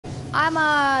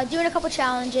I'm doing a couple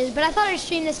challenges, but I thought I'd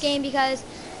stream this game because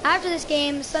after this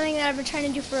game, something that I've been trying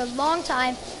to do for a long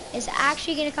time is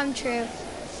actually gonna come true.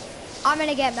 I'm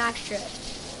gonna get Max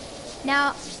Drift.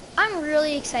 Now, I'm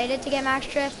really excited to get Max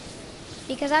Drift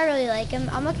because I really like him.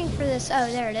 I'm looking for this,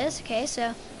 oh, there it is. Okay,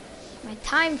 so my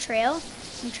time trail.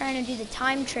 I'm trying to do the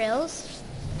time trails.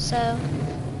 So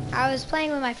I was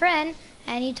playing with my friend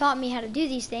and he taught me how to do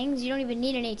these things. You don't even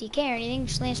need an ATK or anything,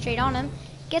 just land straight on him.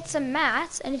 Get some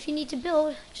mats, and if you need to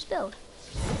build, just build.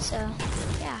 So,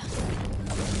 yeah.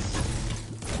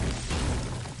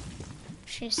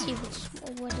 Just gonna see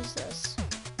what is this?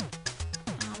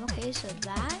 Okay, so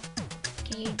that.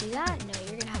 Can you do that? No,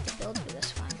 you're gonna have to build for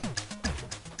this one.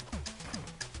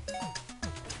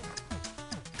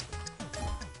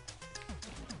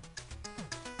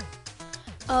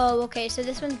 Oh, okay, so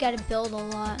this one's gotta build a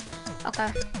lot.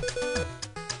 Okay.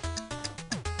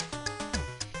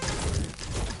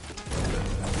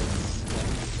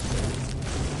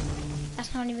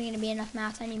 That's not even gonna be enough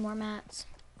mats. I need more mats.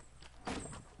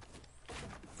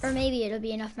 Or maybe it'll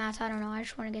be enough mats, I don't know. I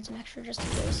just want to get some extra just in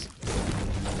case.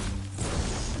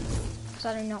 Because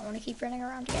I do not want to keep running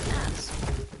around to get mats.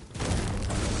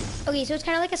 Okay, so it's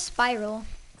kind of like a spiral.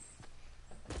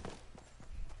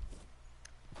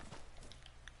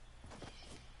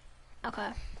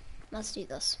 Okay, let's do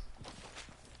this.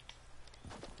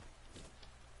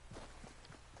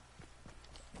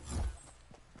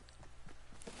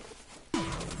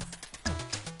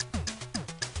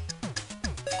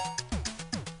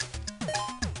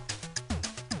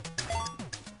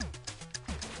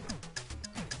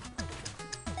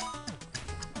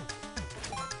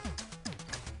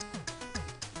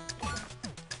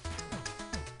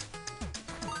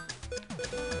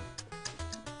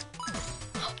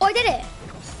 Oh, I did it!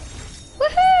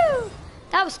 Woohoo!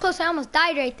 That was close. I almost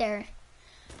died right there.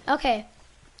 Okay.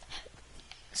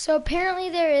 So apparently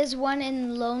there is one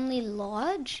in Lonely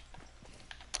Lodge.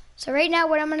 So right now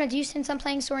what I'm going to do, since I'm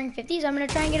playing Soaring 50s, I'm going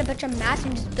to try and get a bunch of mats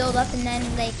and just build up and then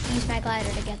like use my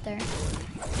glider to get there.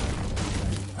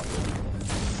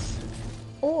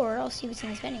 Or I'll see what's in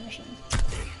this vending machine.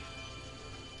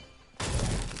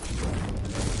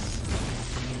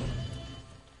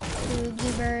 Ooh,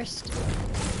 blue burst.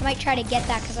 I might try to get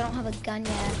that because I don't have a gun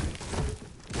yet.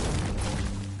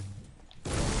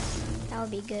 That would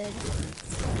be good.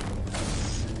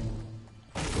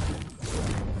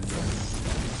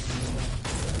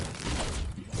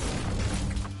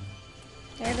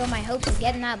 There go my hopes of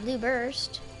getting that blue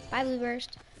burst. Bye, blue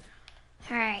burst.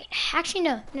 Alright. Actually,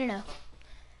 no.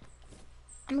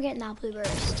 I'm getting that blue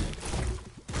burst.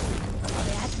 Oh,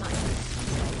 yeah, that's mine.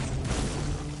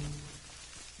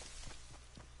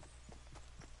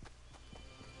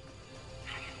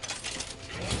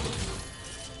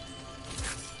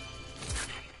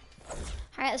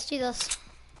 Alright, let's do this.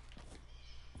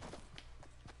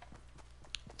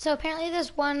 So apparently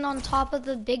there's one on top of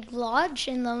the big lodge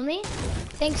in Lonely.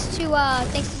 Thanks to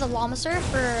the Llamaser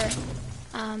for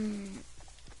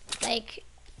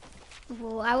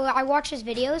I watch his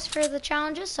videos for the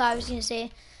challenges, so I was gonna say,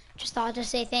 just thought to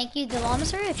say thank you to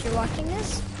Llamaser if you're watching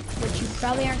this, which you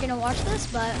probably aren't gonna watch this,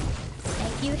 but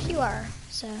thank you if you are.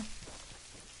 So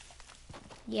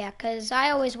yeah, cause I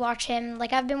always watch him.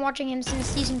 Like I've been watching him since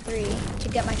season 3 to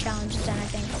get my challenges done. I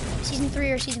think season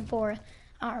 3 or season 4.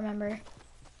 I don't remember.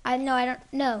 I don't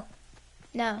know.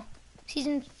 No.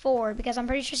 Season 4, because I'm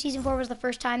pretty sure season 4 was the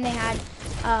first time they had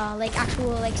like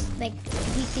actual like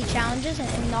weekly challenges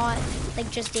and not like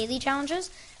just daily challenges.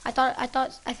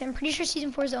 I'm pretty sure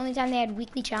season 4 is the only time they had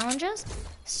weekly challenges.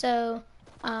 So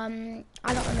I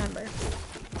don't remember.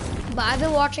 But I've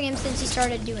been watching him since he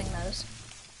started doing those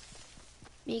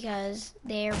because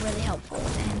they're really helpful,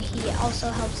 and he also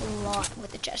helps a lot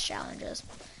with the chest challenges.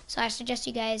 So I suggest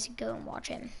you guys go and watch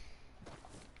him.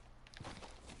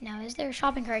 Now, is there a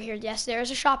shopping cart here? Yes, there is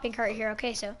a shopping cart here.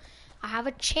 Okay, so I have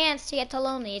a chance to get to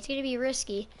Lonely. It's going to be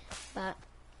risky, but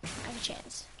I have a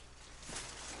chance.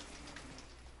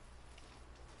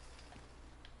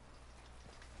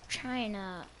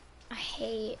 I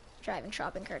hate driving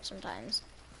shopping carts sometimes.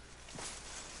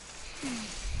 Oh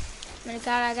my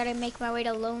God, I gotta make my way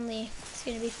to Lonely. It's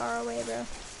going to be far away, bro.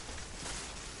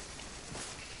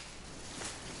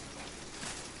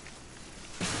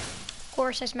 Of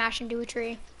course, I smashed into a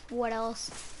tree. What else?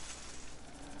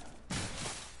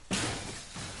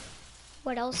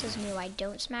 What else is new? I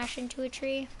don't smash into a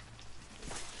tree.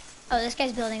 Oh, this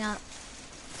guy's building up.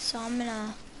 So I'm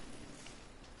gonna...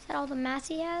 Is that all the mats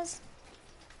he has?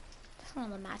 That's not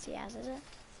all the mats he has, is it?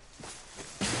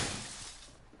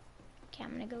 Okay,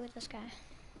 I'm gonna go with this guy.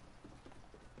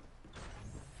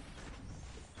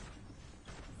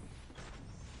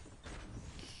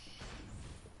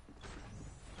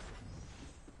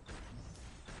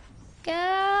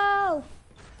 Go!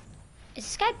 Is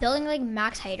this guy building like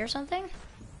max height or something?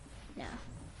 No.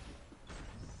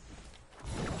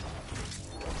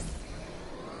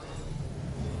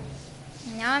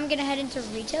 Now I'm gonna head into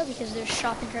retail because there's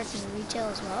shopping carts in retail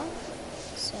as well.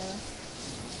 So,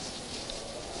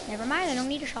 never mind, I don't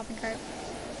need a shopping cart.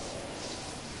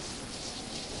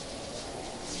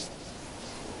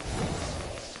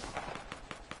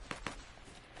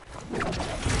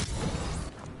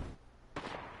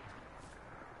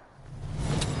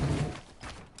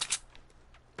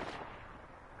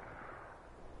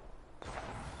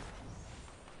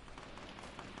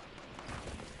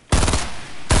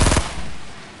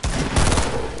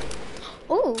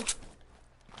 Ooh.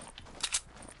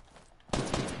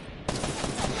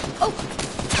 Oh,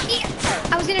 yeah.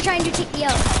 I was gonna try and do TPO.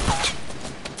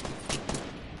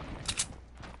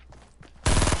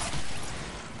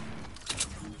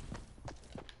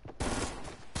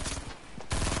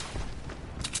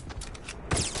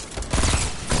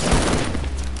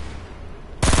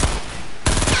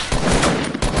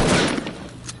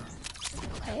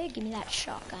 Okay, give me that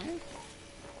shotgun.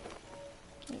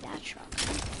 Give me that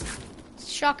shotgun.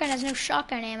 Shotgun has no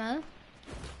shotgun ammo.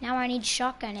 Now I need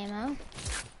shotgun ammo.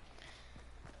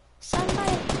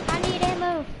 Somebody, I need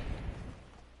ammo.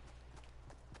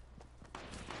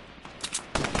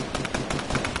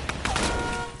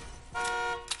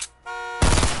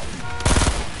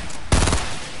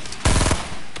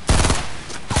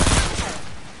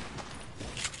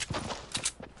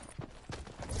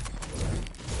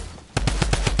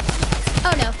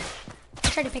 Oh no, I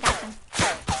tried to pick out them.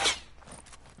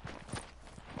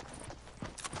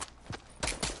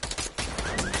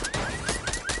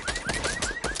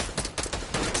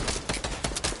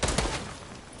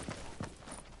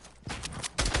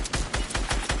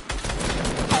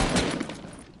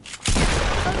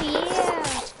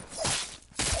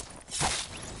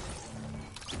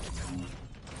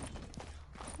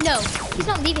 No, he's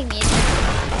not leaving me, is he?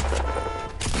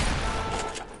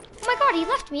 Oh my god, he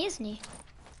left me, isn't he?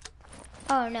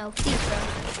 Oh no, please,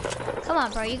 bro. Come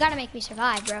on, bro, you gotta make me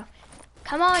survive, bro.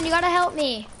 Come on, you gotta help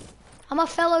me. I'm a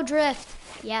fellow drift.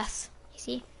 Yes, you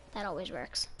see? That always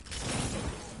works.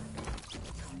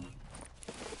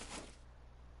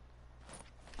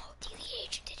 Oh, TV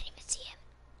agent didn't even see him.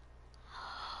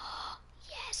 Oh,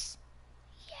 yes.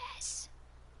 Yes.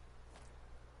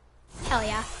 Hell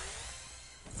yeah.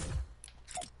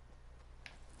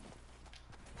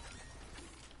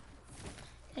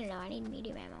 No, I need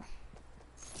medium ammo.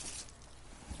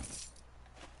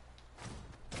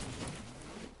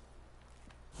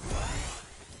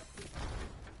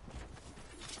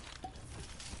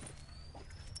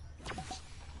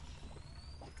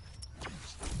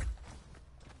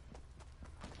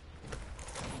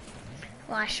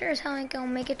 Well, I sure as hell ain't gonna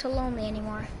make it to lonely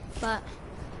anymore, but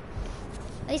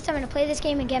at least I'm gonna play this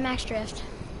game and get max drift.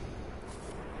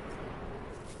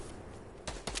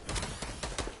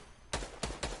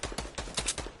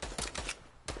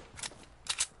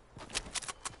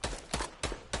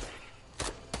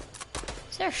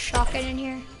 Is there a shotgun in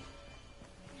here?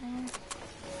 No.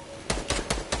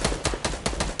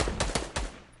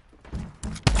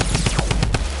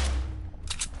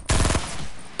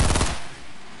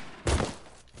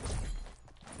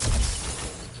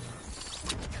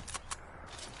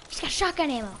 He's got shotgun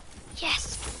ammo.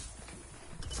 Yes.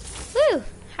 Woo!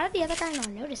 How did the other guy not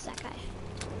notice that guy?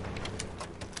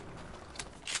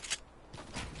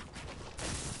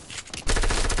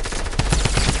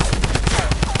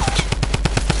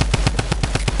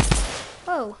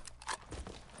 Whoa.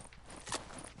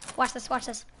 Watch this, watch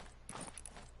this.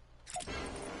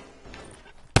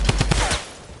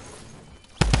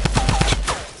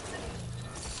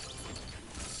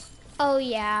 Oh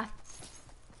yeah.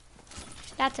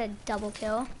 That's a double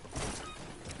kill.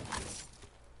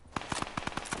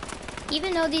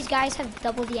 Even though these guys have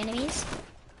double the enemies,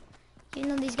 even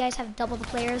though these guys have double the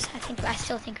players, I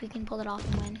still think we can pull it off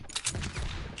and win.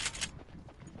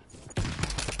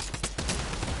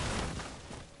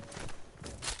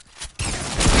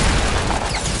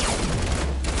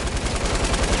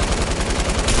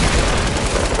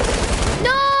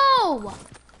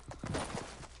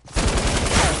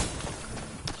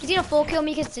 Gonna full kill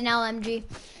me because it's an LMG.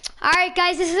 All right,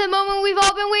 guys, this is the moment we've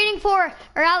all been waiting for,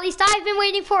 or at least I've been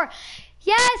waiting for.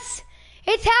 Yes,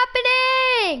 it's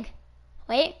happening.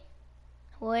 Wait.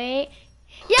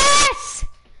 Yes,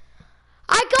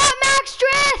 I got max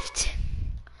drift.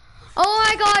 Oh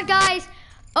my god, guys.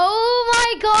 Oh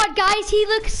my god, guys, he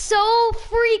looks so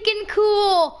freaking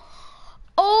cool.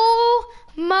 Oh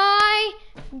my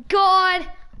god,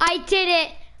 I did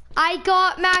it. I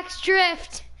got max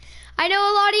drift. I know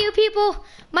a lot of you people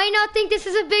might not think this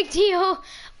is a big deal,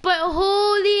 but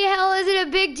holy hell is it a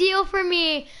big deal for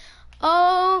me.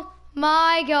 Oh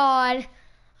my God,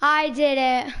 I did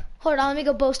it. Hold on, let me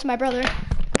go boast to my brother.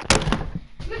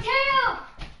 Mateo!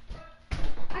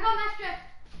 I got max drift.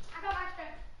 I got max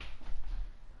drift.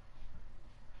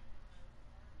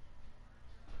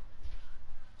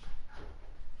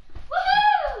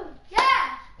 Woohoo!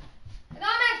 Yeah! I got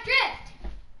max drift.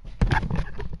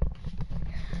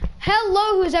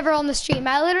 Hello, who's ever on the stream.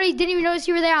 I literally didn't even notice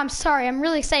you were there. I'm sorry. I'm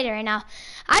really excited right now.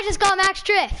 I just got max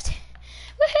drift.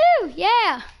 Woohoo!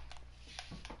 Yeah.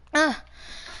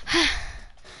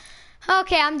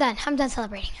 Okay, I'm done. I'm done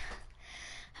celebrating.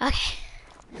 Okay.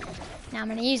 Now I'm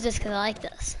gonna use this because I like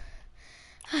this.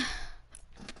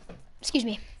 Excuse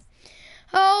me.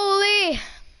 Holy!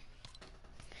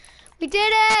 We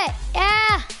did it!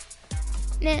 Yeah!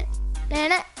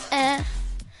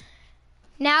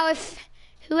 Now if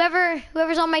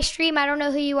whoever's on my stream, I don't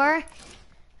know who you are,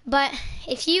 but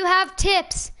if you have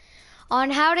tips on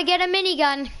how to get a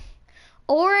minigun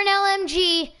or an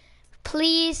LMG,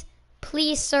 please,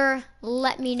 sir,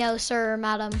 let me know, sir or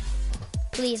madam.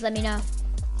 Please let me know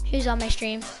who's on my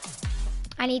stream.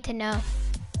 I need to know.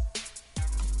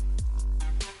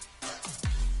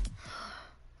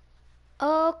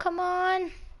 Oh, come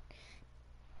on.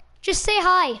 Just say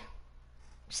hi.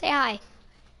 Say hi.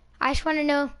 I just want to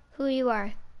know who you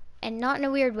are, and not in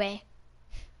a weird way.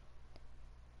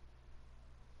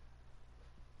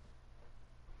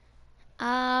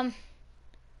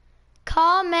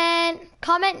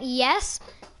 Comment yes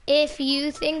if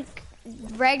you think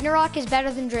Ragnarok is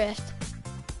better than Drift.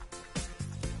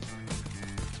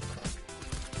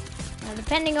 Now,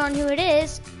 depending on who it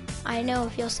is, I know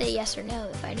if you'll say yes or no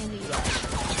if I know who you are.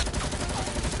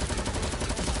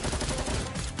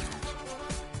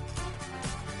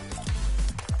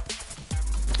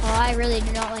 Oh, I really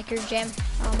do not like your gym.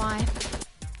 Oh my.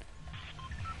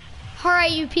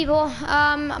 Alright, you people.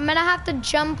 I'm gonna have to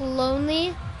jump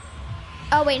lonely.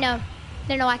 Oh, wait, no.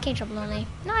 No, I can't jump lonely.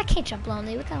 No, I can't jump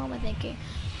lonely. What the hell am I thinking?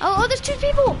 Oh, there's two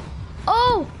people.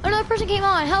 Oh, another person came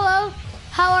on. Hello.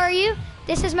 How are you?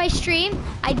 This is my stream.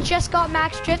 I just got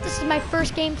Max Drift. This is my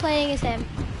first game playing as him.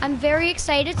 I'm very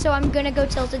excited, so I'm gonna go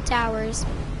Tilted Towers.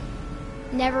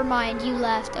 Never mind, you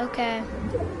left. Okay.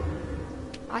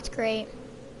 That's great.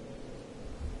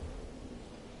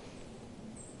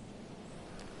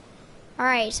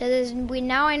 Alright, so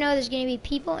now I know there's gonna be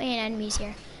people and enemies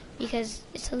here, because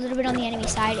it's a little bit on the enemy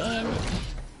side and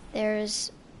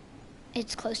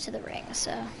it's close to the ring,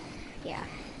 so yeah.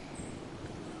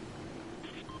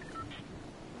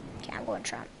 Okay, I'm going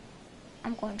Trump.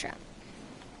 I'm going Trump.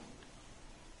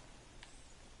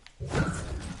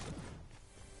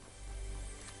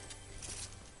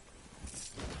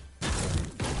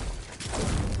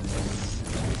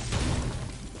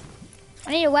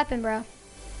 I need a weapon, bro.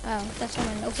 Oh, that's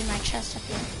someone opened my chest up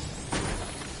here.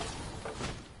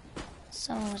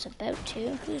 Someone was about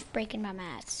to. Who's breaking my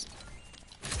mats?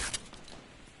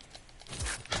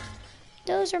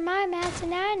 Those are my mats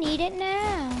and I need it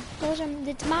now.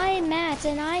 It's my mats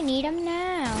and I need them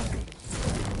now.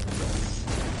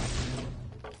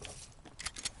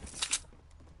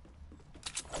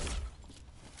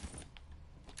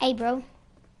 Hey, bro.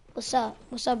 What's up?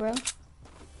 What's up, bro?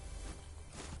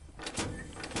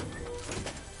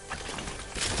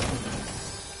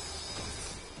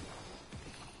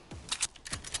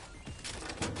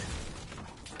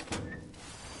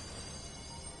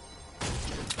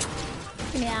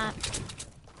 Give me that.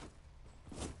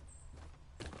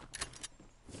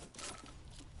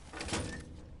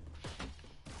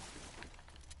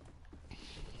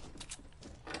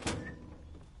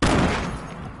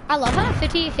 I love how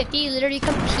 50-50 you literally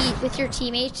compete with your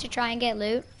teammates to try and get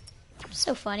loot.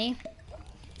 So funny.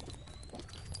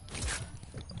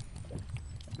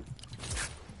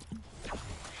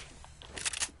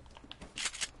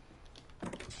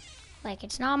 Like,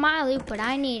 it's not my loot, but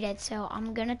I need it, so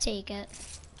I'm gonna take it.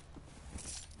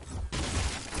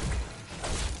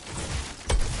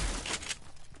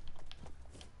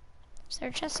 Is there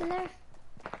a chest in there?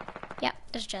 Yep,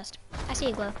 there's a chest. I see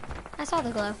a glow. I saw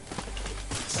the glow.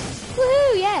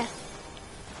 Woohoo, yeah!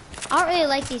 I don't really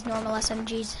like these normal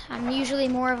SMGs. I'm usually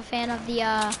more of a fan of the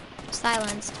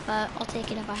silenced, but I'll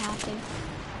take it if I have to.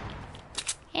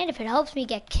 And if it helps me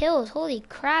get kills, holy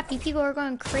crap, you people are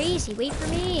going crazy. Wait for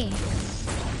me.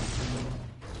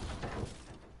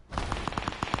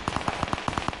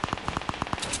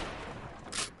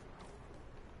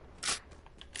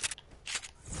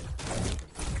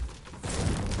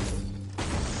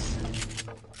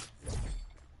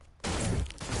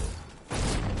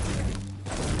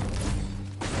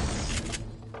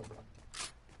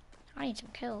 I need some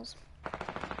kills.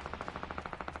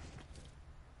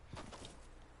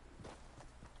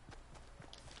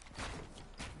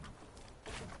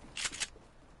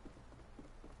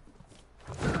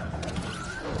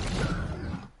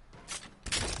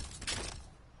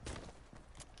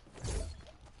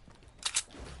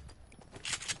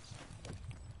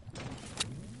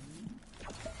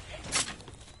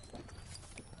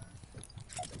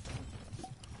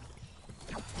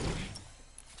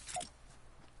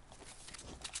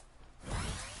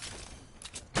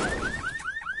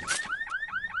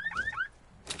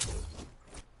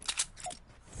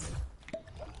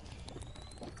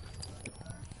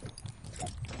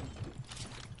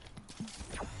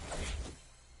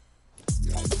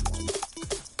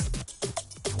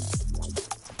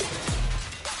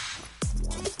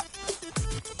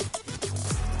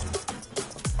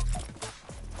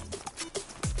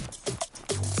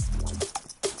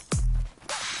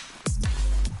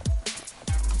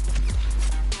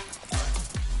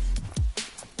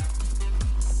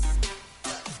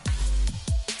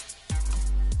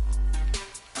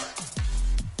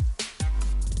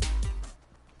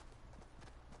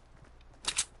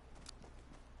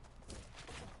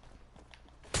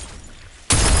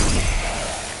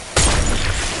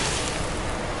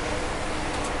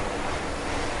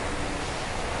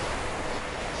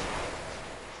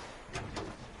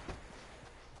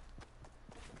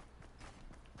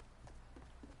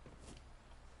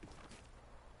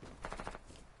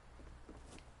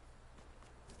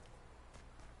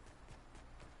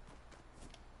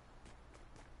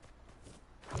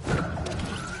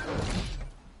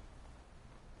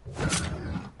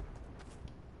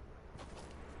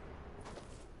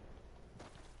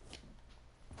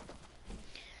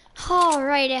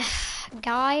 Alright,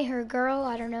 guy or girl,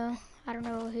 I don't know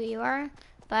who you are,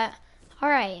 but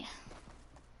alright.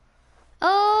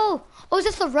 Oh, is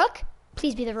this the rook?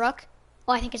 Please be the rook.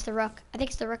 Oh, I think it's the rook. I think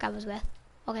it's the rook I was with.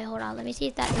 Okay, hold on, let me see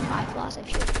if that revive loss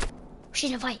if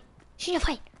she's in a fight. She's in a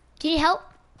fight. Do you need help?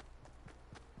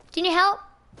 Do you need help?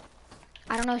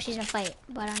 I don't know if she's in a fight,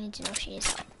 but I need to know if she needs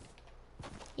help.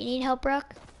 You need help, Rook?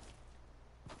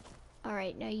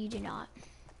 Alright, no you do not.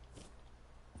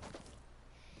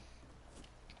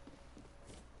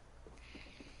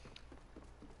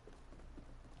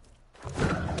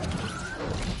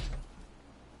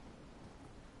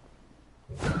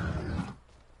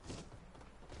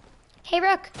 Hey,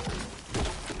 Rook.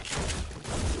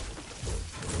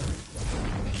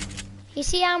 You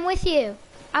see, I'm with you.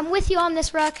 I'm with you on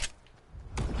this, Rook.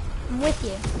 I'm with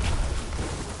you.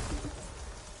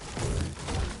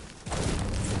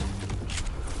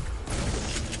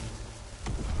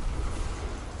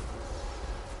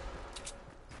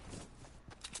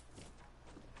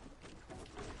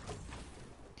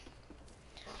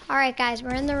 Alright, guys,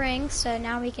 we're in the ring, so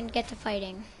now we can get to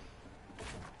fighting.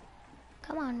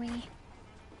 Come on, Wingy.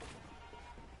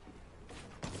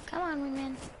 Come on,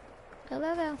 Wingman. Go,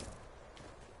 go, go.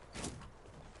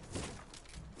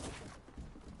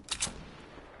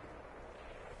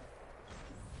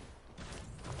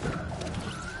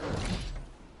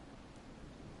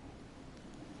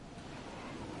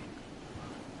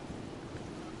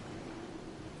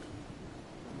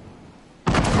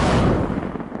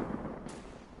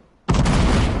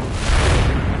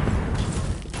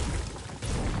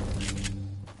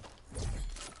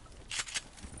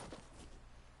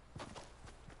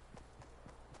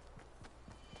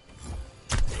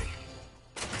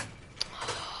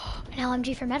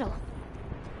 LMG for metal.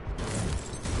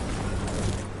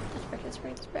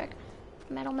 Let's break.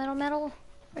 Metal.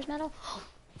 Where's metal?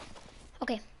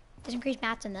 Okay, there's increased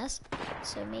mats in this,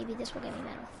 so maybe this will get me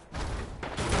metal.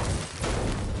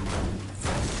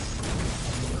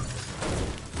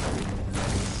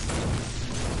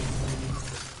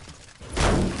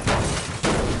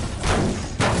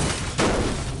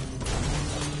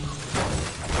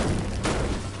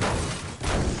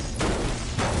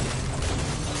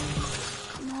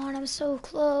 I'm so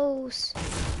close.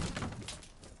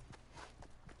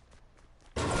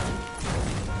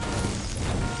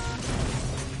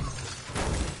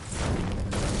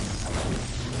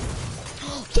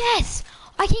 Yes!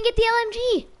 I can get the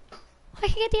LMG! I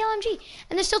can get the LMG!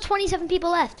 And there's still 27 people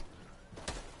left.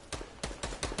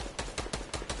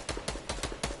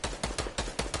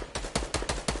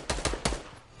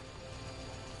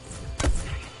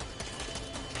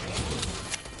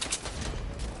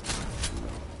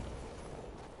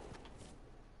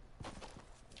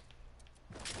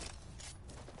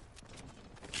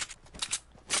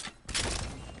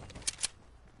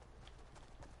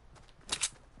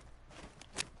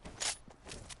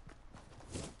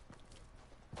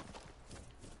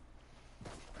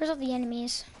 Where's all the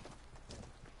enemies?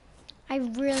 I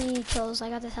really need kills. I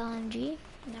got this LMG.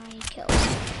 Now I need kills.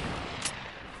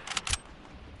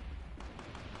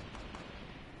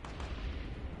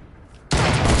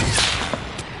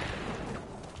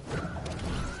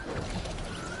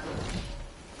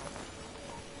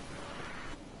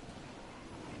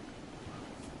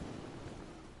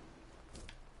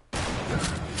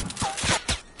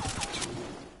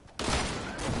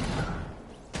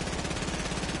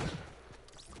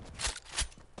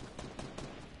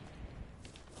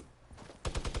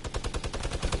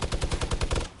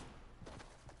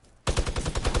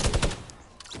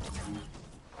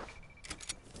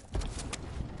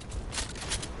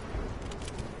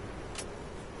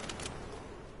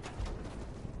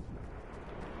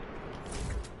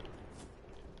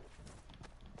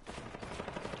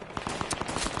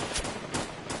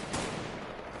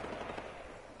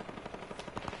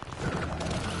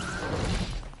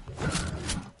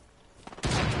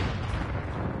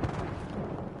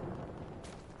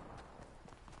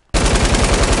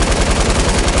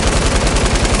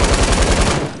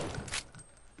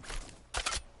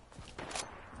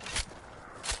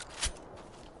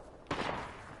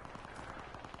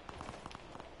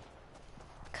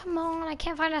 Come on, I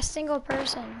can't find a single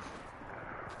person.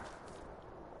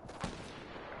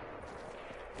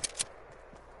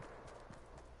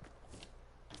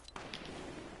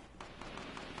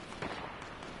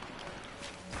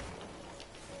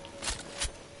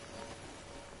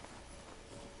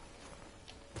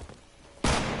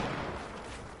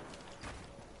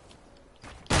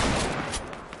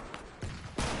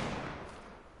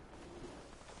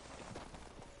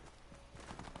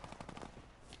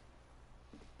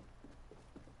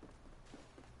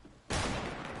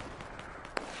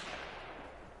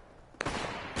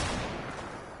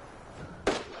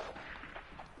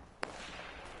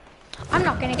 I'm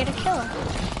not gonna get a kill.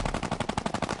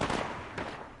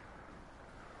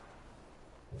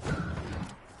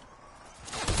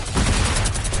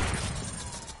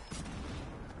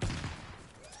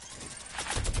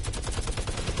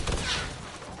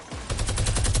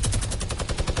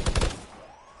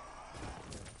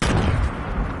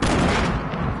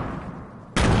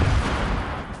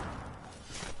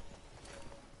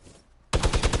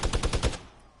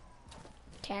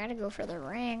 Okay, I gotta go for the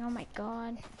ring. Oh my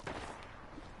god.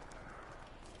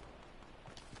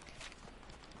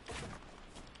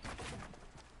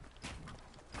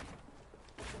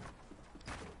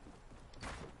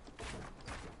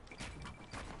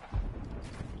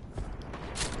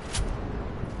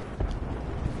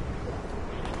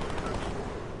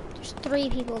 There's 3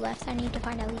 people left. I need to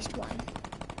find at least 1.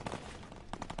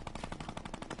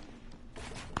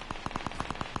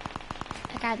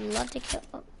 Like, I'd love to kill.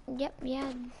 Oh, yep,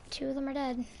 yeah, 2 of them are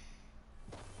dead.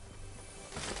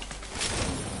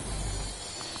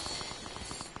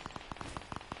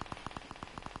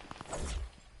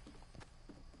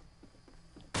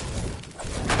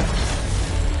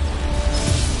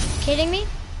 Kidding me?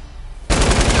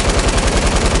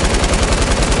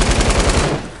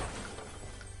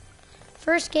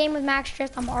 First game with max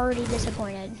drift, I'm already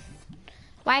disappointed.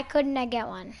 Why couldn't I get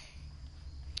one?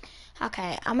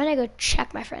 Okay, I'm gonna go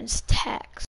check my friend's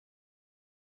text.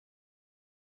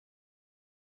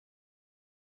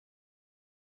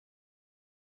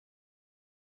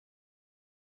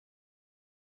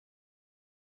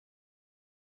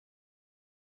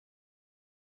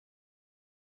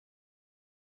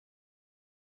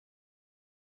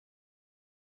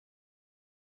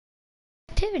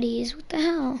 Activities, what the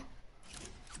hell?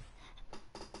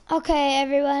 Okay,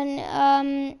 everyone,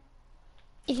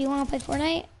 if you want to play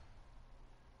Fortnite,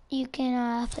 you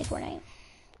can play Fortnite,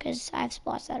 because I have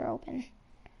spots that are open,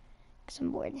 because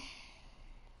I'm bored.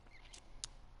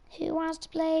 Who wants to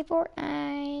play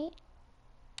Fortnite?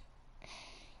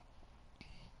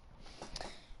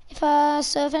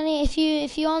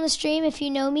 If you on the stream, if you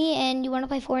know me and you want to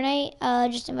play Fortnite,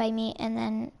 just invite me, and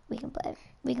then we can play.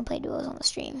 We can play duos on the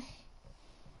stream.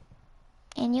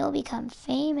 And you'll become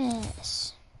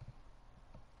famous.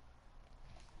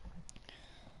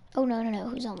 Oh, no,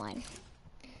 who's online?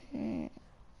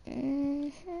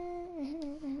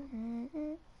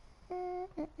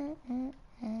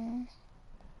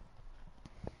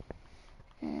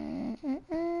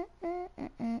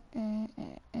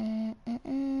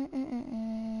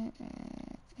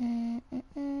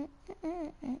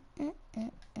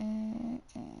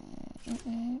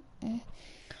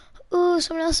 Ooh,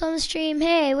 someone else on the stream.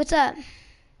 Hey, what's up?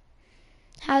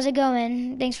 How's it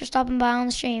going? Thanks for stopping by on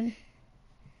the stream.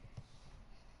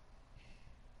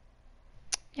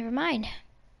 Never mind.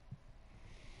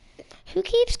 Who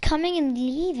keeps coming and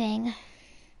leaving?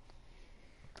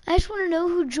 I just want to know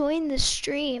who joined the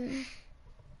stream.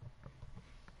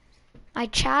 My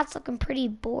chat's looking pretty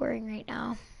boring right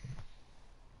now.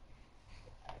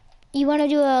 You want to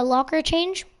do a locker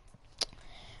change?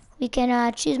 We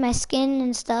can choose my skin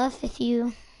and stuff if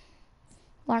you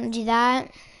want to do that.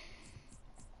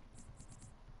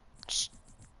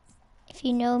 If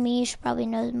you know me, you should probably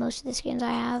know most of the skins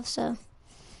I have. So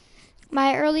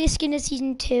my earliest skin is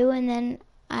season 2, and then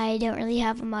I don't really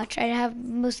have much. I have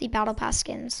mostly battle pass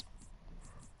skins.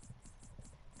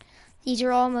 These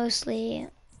are all mostly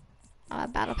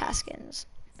battle pass skins.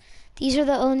 These are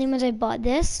the only ones I bought.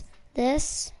 This,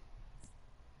 this,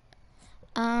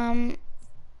 and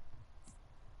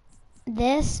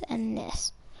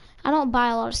this. I don't buy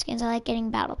a lot of skins. I like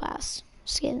getting battle pass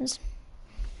skins.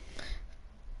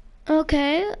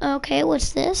 Okay,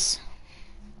 what's this?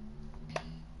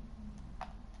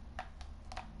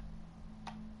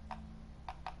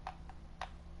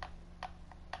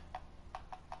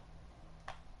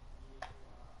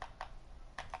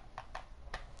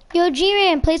 Yo,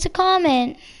 G-Ram, place a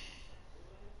comment.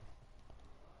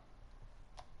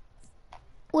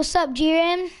 What's up,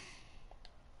 G-Ram?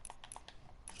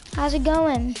 How's it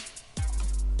going?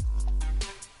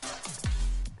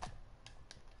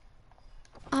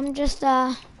 I'm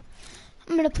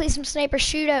gonna play some Sniper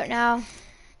Shootout now.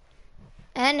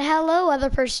 And hello, other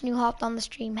person who hopped on the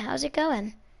stream. How's it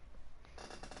going?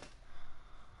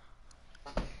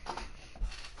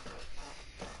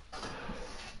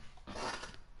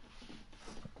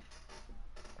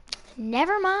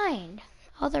 Never mind,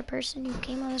 other person who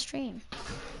came on the stream.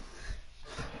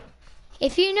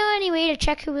 If you know any way to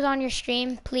check who was on your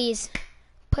stream, please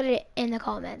put it in the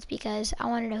comments because I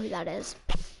want to know who that is.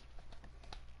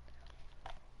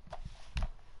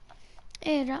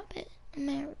 Hey, drop it.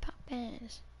 Mary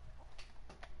Poppins.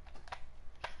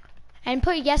 And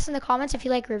put yes in the comments if you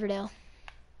like Riverdale.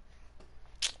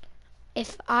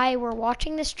 If I were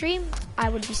watching the stream, I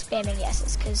would be spamming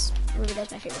yeses because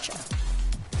Riverdale's my favorite show.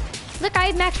 Look, I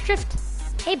have max drift.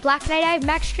 Hey, Black Knight, I have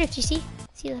max drift, you see?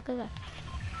 See, look.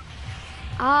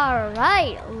 All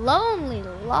right, Lonely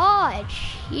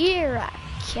Lodge, here I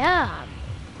come.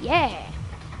 Yeah.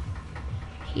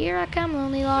 Here I come,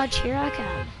 Lonely Lodge, here I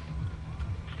come.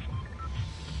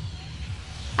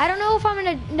 I don't know if I'm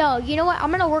gonna, no, you know what? I'm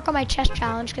gonna work on my chest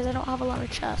challenge because I don't have a lot of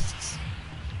chests.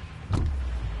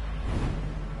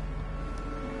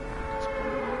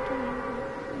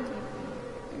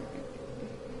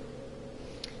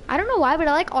 I don't know why, but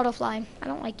I like auto flying. I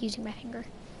don't like using my finger.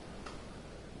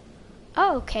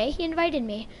 Oh, okay, he invited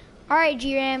me. All right,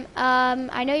 G-Ram,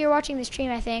 I know you're watching the stream,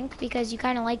 I think, because you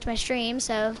kind of liked my stream,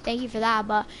 so thank you for that,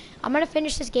 but I'm gonna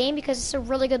finish this game because it's a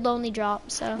really good lonely drop,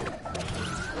 so.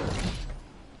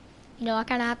 You know, I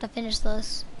kind of have to finish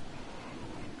this.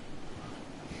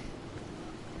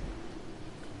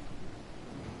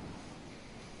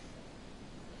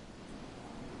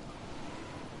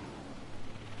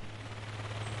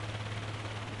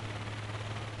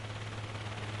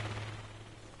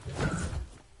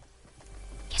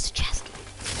 Yes, a chest.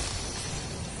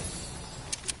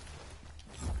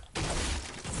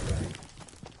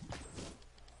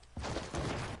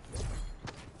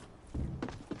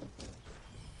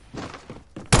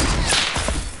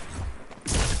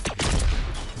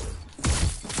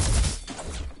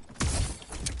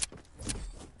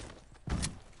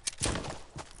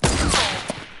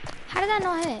 How did that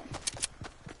not hit?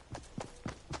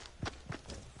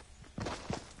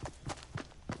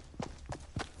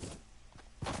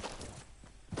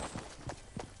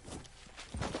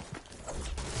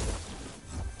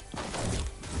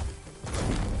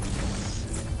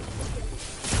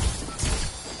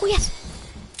 Oh, yes.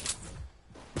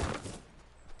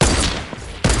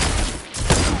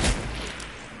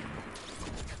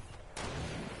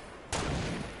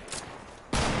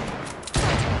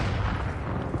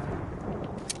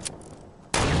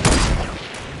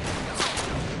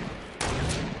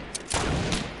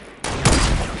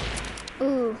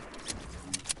 Ooh.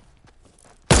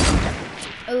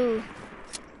 Ooh.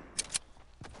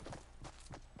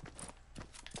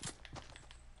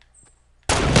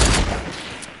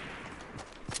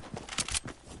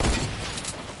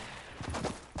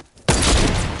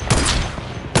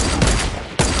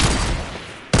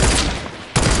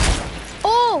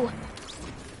 Oh!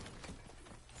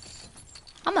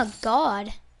 I'm a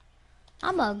god.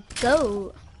 I'm a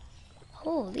goat.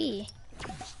 Holy.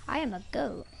 I am a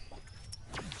goat.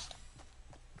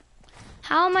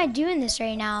 How am I doing this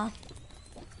right now?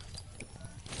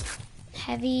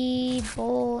 Heavy,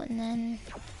 bolt, and then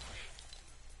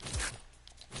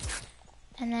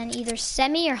either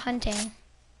semi or hunting.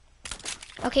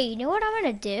 Okay, you know what I'm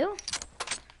gonna do?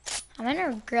 I'm gonna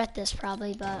regret this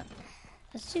probably, but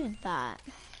let's do that.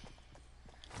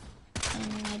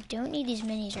 And I don't need these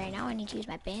minis right now. I need to use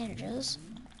my bandages.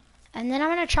 And then I'm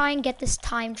gonna try and get this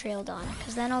time trail done,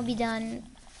 because then I'll be done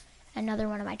another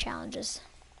one of my challenges.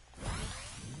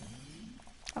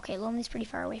 Okay, Lonely's pretty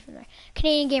far away from there.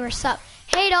 Canadian Gamer, sup?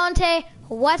 Hey Dante,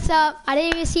 what's up? I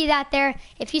didn't even see that there.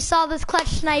 If you saw those clutch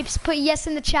snipes, put yes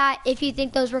in the chat if you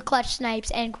think those were clutch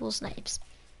snipes and cool snipes.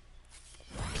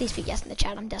 Please put yes in the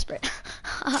chat, I'm desperate.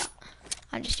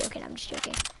 I'm just joking, I'm just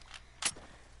joking.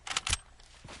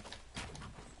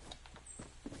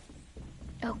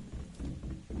 Oh.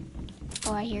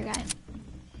 Oh, I hear a guy.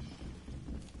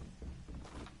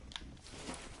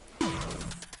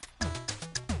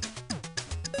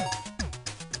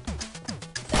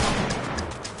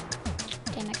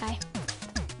 Damn it, guy.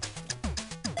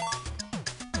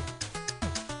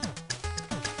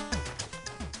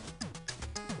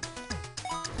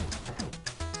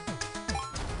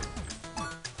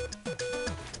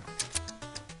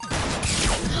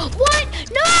 What?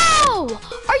 No!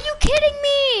 Are you kidding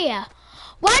me?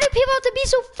 Why do people have to be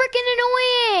so freaking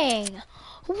annoying?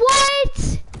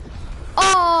 What?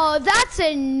 Oh, that's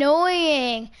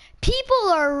annoying. People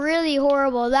are really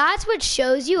horrible. That's what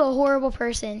shows you a horrible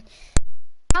person.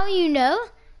 How you know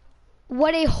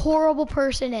what a horrible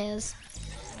person is.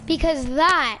 Because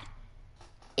that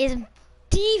is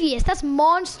devious. That's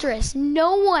monstrous.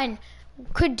 No one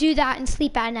could do that and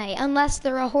sleep at night unless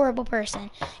they're a horrible person.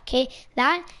 Okay?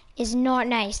 That is not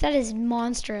nice. That is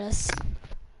monstrous.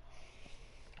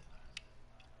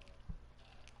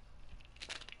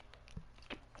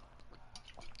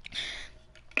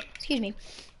 Excuse me.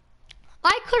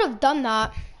 I could have done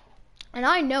that, and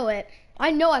I know it.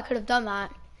 I know I could have done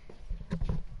that.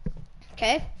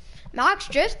 Okay? Max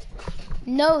just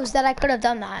knows that I could have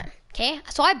done that. Okay?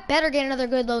 So I better get another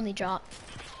good lonely drop.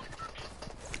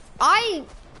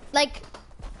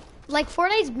 Like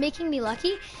Fortnite's making me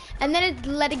lucky, and then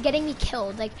it getting me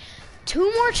killed. Like 2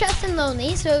 more chests in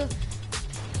lonely. So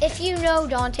if you know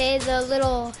Dante, the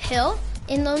little hill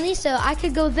in lonely, so I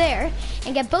could go there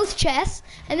and get both chests,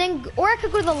 and then, or I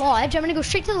could go to the lodge. I'm gonna go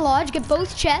straight to the lodge, get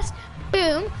both chests,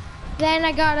 boom. Then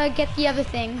I gotta get the other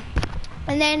thing,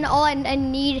 and then all I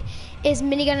need is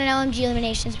minigun and LMG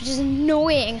eliminations, which is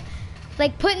annoying.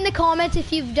 Like, put in the comments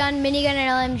if you've done minigun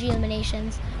and LMG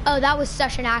eliminations. Oh, that was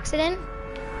such an accident.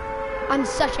 I'm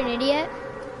such an idiot.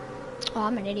 Oh,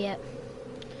 I'm an idiot.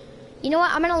 You know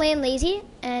what? I'm gonna land lazy,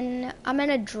 and I'm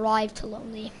gonna drive to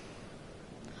lonely.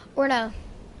 Or no.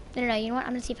 No, you know what?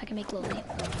 I'm gonna see if I can make lonely.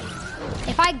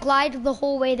 If I glide the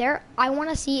whole way there, I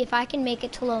wanna see if I can make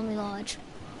it to Lonely Lodge.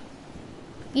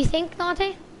 You think,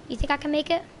 Dante? You think I can make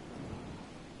it?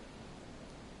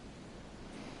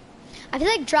 I feel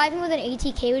like driving with an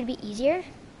ATK would be easier.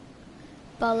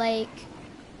 But like,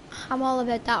 I'm all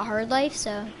about that hard life,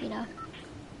 so, you know,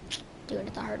 doing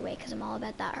it the hard way because I'm all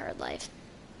about that hard life.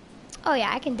 Oh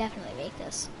yeah, I can definitely make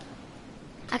this.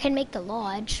 I can make the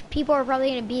lodge. People are probably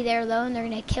gonna be there though, and they're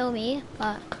gonna kill me,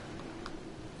 but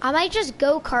I might just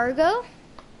go cargo.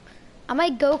 I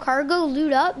might go cargo,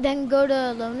 loot up, then go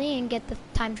to Lonely and get the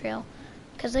time trail.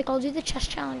 Cause like I'll do the chest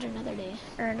challenge another day,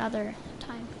 or another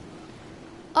time.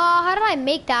 Oh, how did I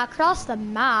make that? Across the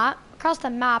map. Across the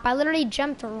map. I literally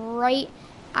jumped right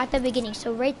at the beginning.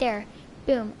 So right there.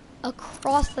 Boom.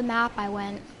 Across the map I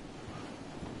went.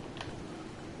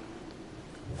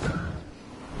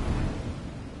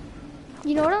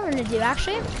 You know what I'm gonna do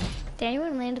actually? Did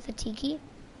anyone land at the tiki?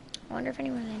 I wonder if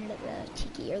anyone landed at the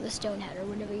tiki or the stonehead or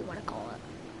whatever you want to call it.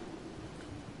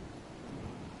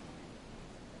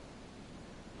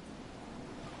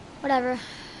 Whatever.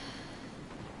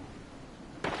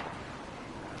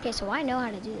 Okay, so I know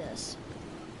how to do this.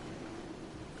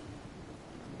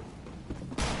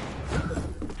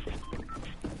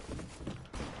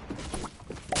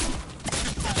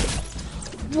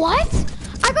 What?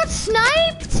 I got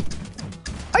sniped?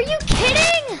 Are you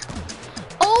kidding?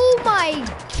 Oh my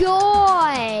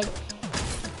god.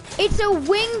 It's a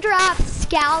winged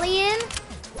rapscallion.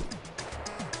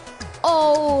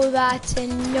 Oh, that's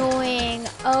annoying.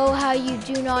 Oh, how you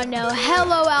do not know.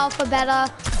 Hello, Alpha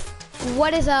Beta.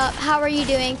 What is up? How are you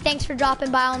doing? Thanks for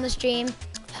dropping by on the stream.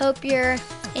 Hope you're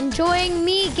enjoying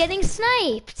me getting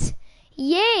sniped.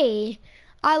 Yay.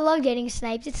 I love getting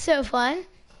sniped. It's so fun.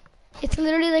 It's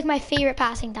literally like my favorite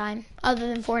passing time other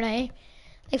than Fortnite.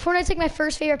 Like Fortnite's like my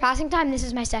first favorite passing time. This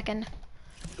is my second.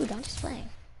 Ooh, Dante's playing.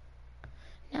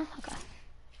 No? Okay.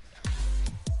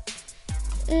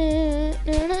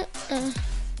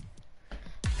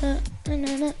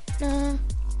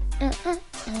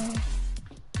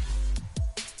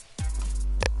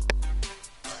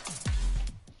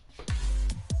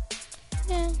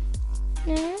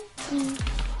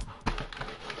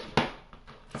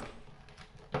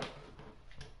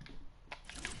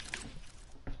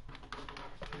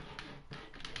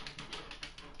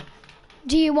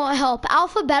 do you want help?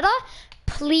 Alpha, Beta,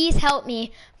 please help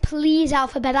me. Please,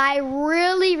 Alpha, Beta, I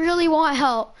really, really want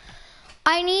help.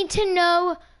 I need to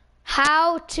know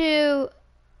how to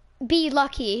be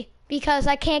lucky because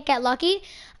I can't get lucky.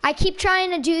 I keep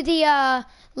trying to do the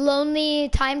lonely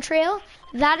time trail.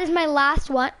 That is my last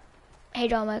one. Hey,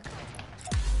 Dominic.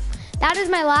 That is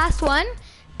my last one,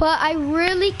 but I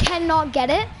really cannot get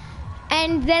it.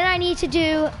 And then I need to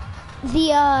do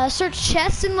the search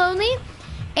chests in lonely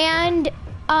and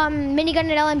minigun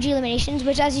and LMG eliminations,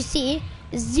 which as you see,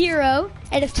 0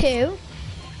 out of 2.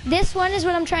 This one is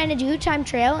what I'm trying to do, time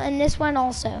trail, and this one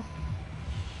also.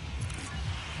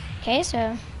 Okay,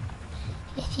 so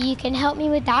if you can help me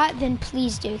with that, then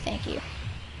please do. Thank you.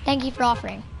 Thank you for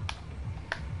offering.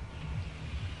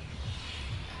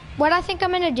 What I think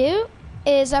I'm gonna do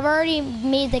is I've already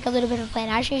made like a little bit of a plan.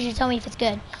 Actually, you should tell me if it's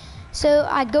good. So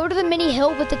I go to the mini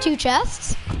hill with the 2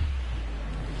 chests,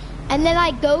 and then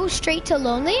I go straight to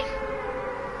lonely,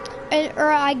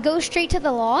 or I go straight to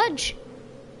the lodge.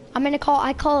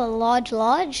 I call it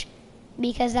lodge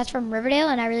because that's from Riverdale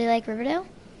and I really like Riverdale.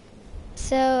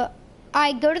 So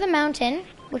I go to the mountain,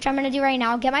 which I'm gonna do right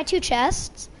now, get my 2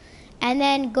 chests, and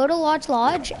then go to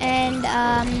lodge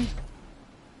and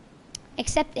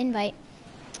accept invite.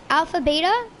 Alpha,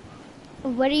 Beta,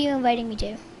 what are you inviting me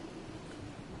to?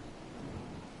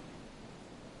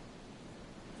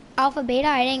 Alpha, Beta,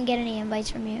 I didn't get any invites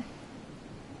from you.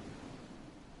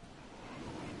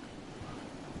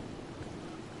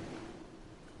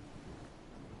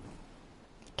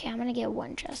 Okay, I'm gonna get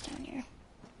 1 chest down here.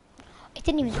 It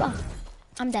didn't even spawn.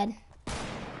 I'm dead.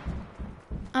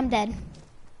 I'm dead.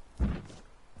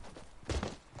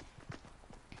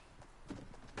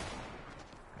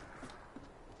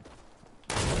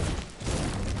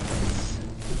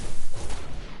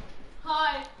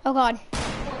 Hi. Oh god.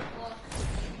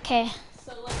 Okay.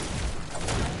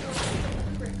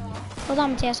 Hold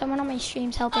on, Mateo. Someone on my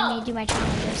stream's helping me do my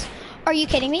challenges. Are you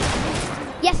kidding me?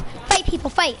 Yes. Fight, people.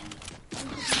 Fight.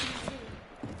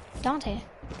 Dante.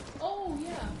 Oh,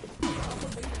 yeah.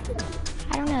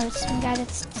 I don't know. It's some guy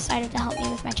that's decided to help me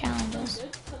with my challenges.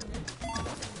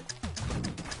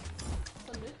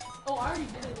 Oh, I already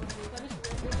did it.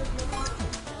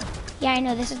 Yeah, I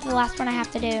know. This is the last one I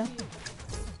have to do.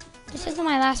 This isn't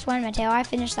my last one, Mateo. I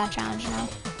finished that challenge now.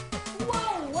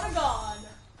 Whoa, what a god.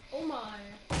 Oh my.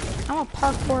 I'm a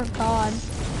parkour god.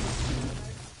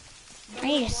 I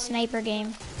need a sniper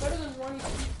game. Better than Ronnie's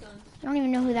cheat guns. I don't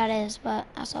even know who that is, but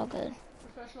that's all good.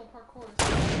 Professional parkour.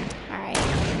 Alright.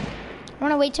 I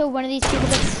want to wait till one of these people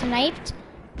gets sniped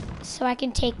so I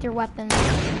can take their weapons.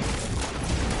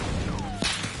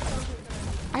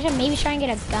 I should maybe try and get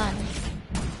a gun.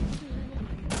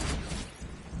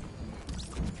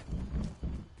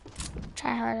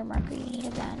 Try harder, Marco. You need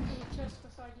a gun.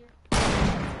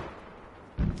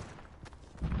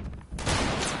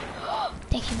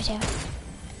 Thank you, Mateo.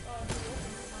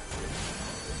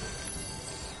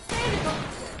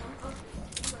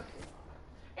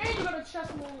 And you got a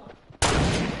chest more left.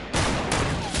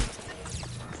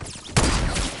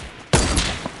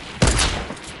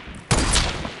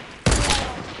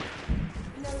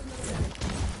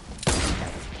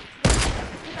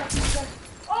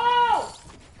 Oh!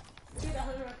 Get that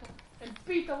 100 rifle and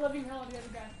beat the living hell out of the other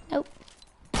guy. Nope.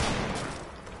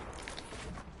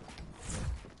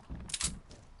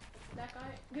 That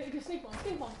guy. Get stink bomb,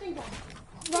 stink bomb, stink bomb.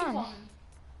 Stink Run. bomb.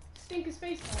 Stink his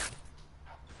face up.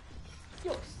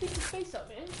 Yo, stink his face up,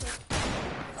 man.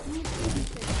 You need stink his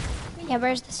face. Yeah,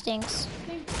 where's the stinks?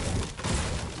 Stink.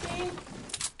 Stink.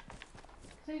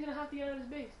 So he's gonna have to get out of his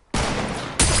base.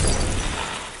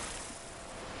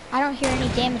 I don't hear any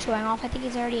damage going off. I think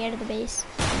he's already out of the base.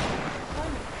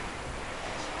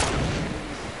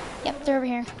 Yep, they're over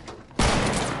here.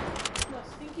 No,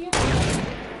 Stinky.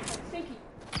 Stinky.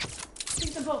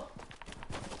 Stink them both.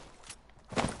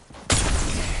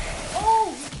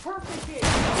 Oh, perfect hit.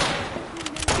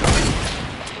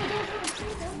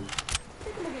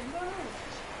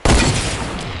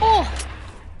 Oh!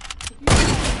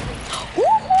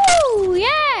 Woohoo!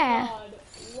 Yeah!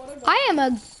 I am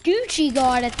a Gucci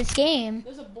god at this game.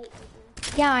 There's a bolt right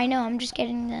there. Yeah, I know. I'm just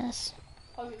getting this.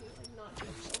 Obviously, like, not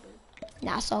just open.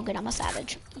 Nah, it's all good. I'm a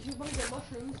savage. If you want to get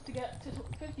mushrooms to get to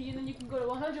 50, and then you can go to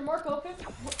 100, Marco. 50.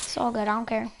 It's all good. I don't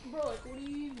care. Bro, like, what are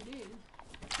you even doing?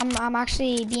 I'm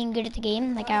actually being good at the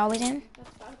game, like I always am. That's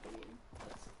bad for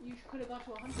you. You could have got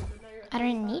to 100, but now you're at I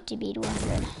don't need to be to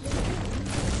 100.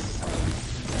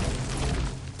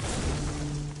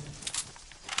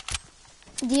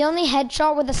 The only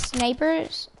headshot with the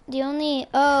snipers,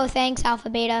 oh, thanks, Alpha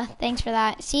Beta. Thanks for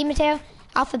that. See, Mateo?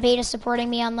 Alpha Beta supporting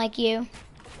me, unlike you.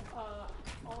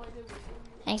 all I did was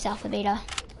Thanks, Alpha Beta.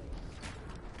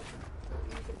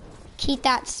 Keep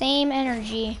that same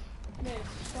energy. Man,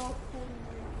 stop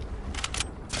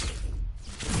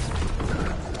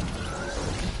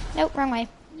Nope, wrong way.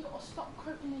 You gotta stop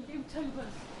quoting the YouTubers.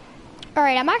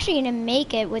 Alright, I'm actually gonna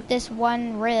make it with this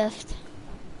one rift.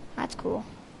 That's cool.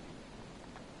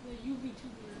 The UVTubers.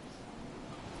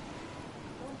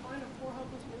 Don't find a 4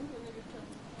 helpless move and they get killed.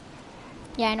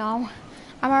 Yeah, I know.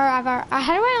 How do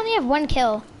I only have 1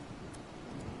 kill?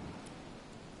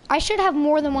 I should have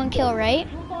more than 1 kill, right?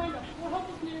 You'll find a 4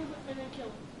 helpless move and then kill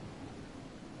him.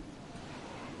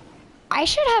 I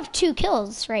should have 2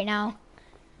 kills right now.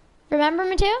 Remember,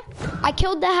 Mateo? I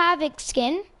killed the Havoc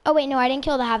skin. Oh wait, no, I didn't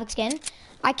kill the Havoc skin.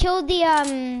 I killed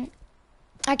the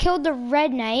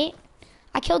Red Knight.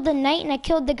 I killed the Knight, and I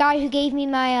killed the guy who gave me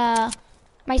my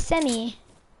my semi.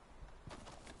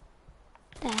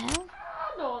 The hell?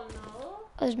 I don't know.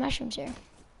 Oh, there's mushrooms here.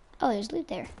 Oh, there's loot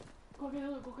there. Go get the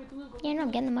loot, go get the loot. Yeah, no,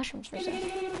 I'm getting the mushrooms first. Get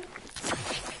it.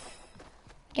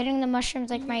 Getting the mushrooms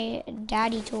like my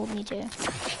daddy told me to.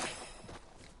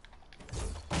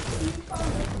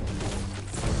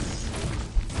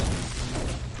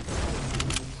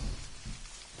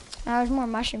 Now there's more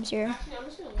mushrooms here. Actually, I'm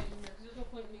just gonna wait in here because there's no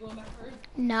point in me going back for it.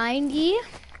 90,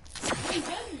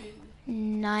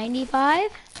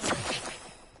 95,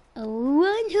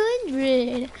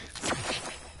 100.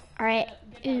 All right,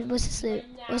 what's this loot?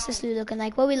 What's this loot looking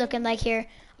like? What are we looking like here?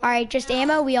 All right, just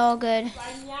ammo. We all good?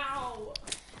 Right now.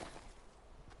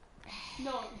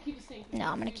 No, keep the stink. No,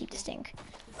 I'm gonna keep the stink.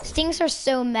 Stinks are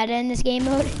so meta in this game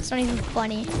mode. It's not even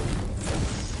funny.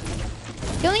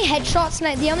 The only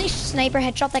sniper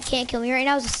headshot that can't kill me right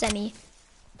now is a semi.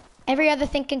 Every other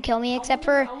thing can kill me except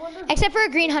for a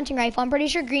green hunting rifle. I'm pretty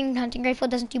sure green hunting rifle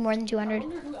doesn't do more than 200. I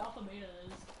wonder who Alpha Beta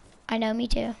is. I know, me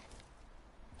too.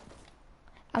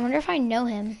 I wonder if I know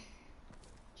him.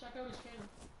 Check out his channel.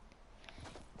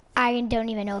 I don't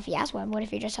even know if he has one. What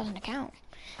if he just has an account?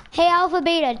 Hey, Alpha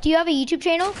Beta, do you have a YouTube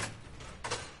channel?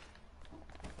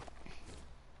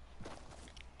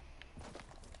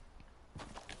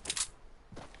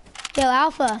 Yo,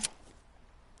 Alpha,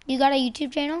 you got a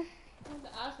YouTube channel? I have to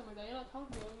ask him like that. You're not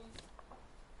talking to him.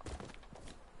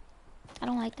 I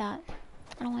don't like that.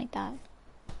 I don't like that.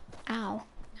 Ow.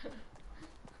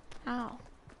 Ow. Ow.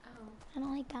 I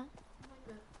don't like that. I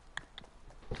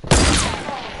like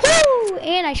that. Woo!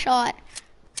 And I shot.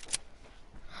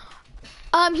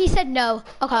 He said no.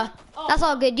 Okay. That's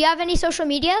all good. Do you have any social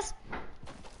medias?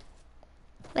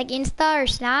 Like Insta or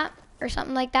Snap or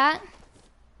something like that?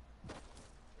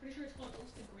 Pretty sure it's called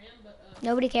Instagram, but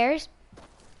Nobody cares?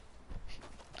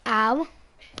 Ow.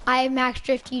 I have max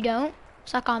drift, you don't.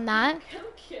 Suck on that. I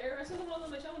don't care. I still haven't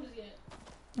done my challenges yet.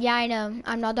 Yeah, I know.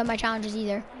 I'm not done my challenges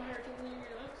either. I'm here to win your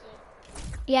life, so.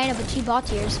 Yeah, I know, but you bought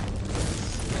tiers. I'm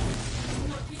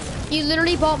not cheating. You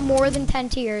literally bought more than 10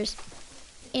 tiers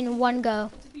in one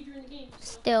go. It's a feature in the game, so.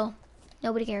 Still,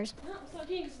 nobody cares. No, it's not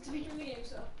cheating 'cause it's a feature in the game,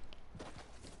 so.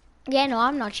 Yeah, no,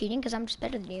 I'm not cheating because I'm just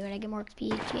better than you and I get more XP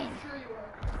each game. Sure you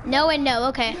are. No and no,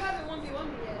 okay. You haven't 1v1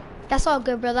 me yet. That's all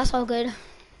good, bro. That's all good.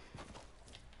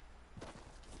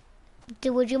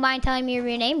 Would you mind telling me your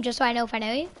real name just so I know if I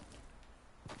know you?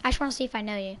 I just want to see if I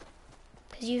know you.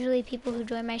 Because usually people who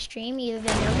join my stream, either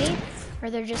they know me or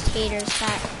they're just haters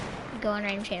that go on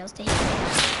random channels to hate me.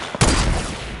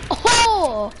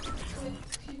 Oh! Wait,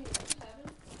 excuse me, what just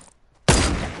happened?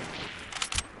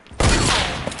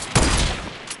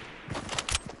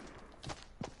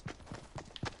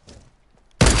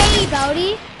 Hey,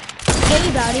 Bowdy.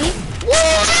 Hey, Bowdy.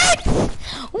 What?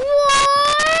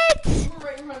 What? We're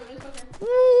right in front of it, it's okay.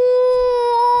 What?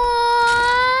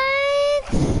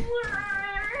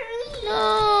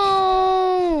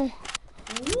 No.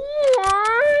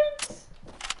 What?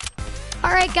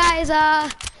 Alright guys,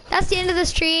 that's the end of the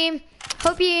stream.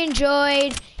 Hope you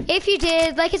enjoyed. If you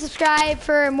did, like and subscribe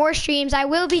for more streams. I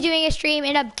will be doing a stream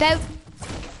in about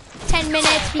 10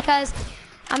 minutes because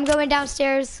I'm going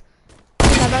downstairs to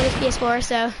my brother's PS4,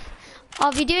 so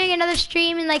I'll be doing another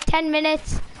stream in like 10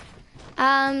 minutes.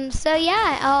 So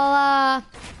yeah, I'll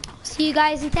see you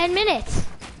guys in 10 minutes.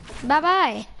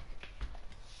 Bye-bye.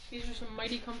 These are some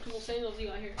mighty comfortable sandals you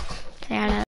got here. Yeah, I know.